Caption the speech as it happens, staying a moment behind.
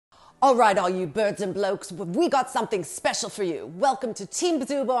All right, all you birds and blokes, we got something special for you. Welcome to Team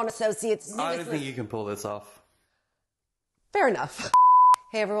Bazubo and Associates. I don't think you can pull this off. Fair enough.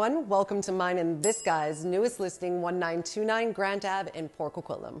 Hey everyone, welcome to mine and this guy's newest listing, 1929 Grant Ave in Port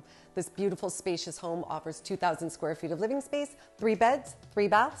Coquitlam. This beautiful, spacious home offers 2,000 square feet of living space, 3 beds, 3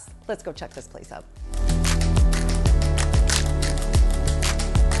 baths. Let's go check this place out.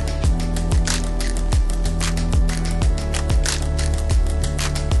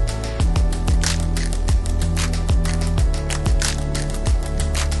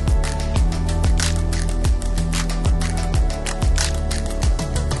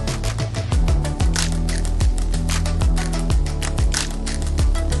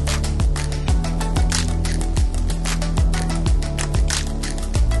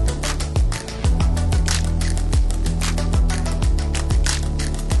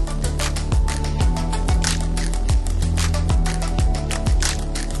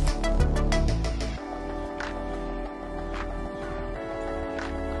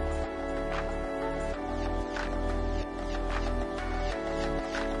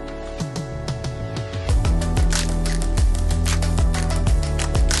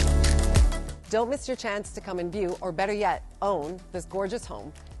 Don't miss your chance to come and view, or better yet, own this gorgeous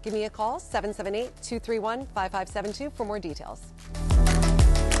home. Give me a call, 778-231-5572 for more details.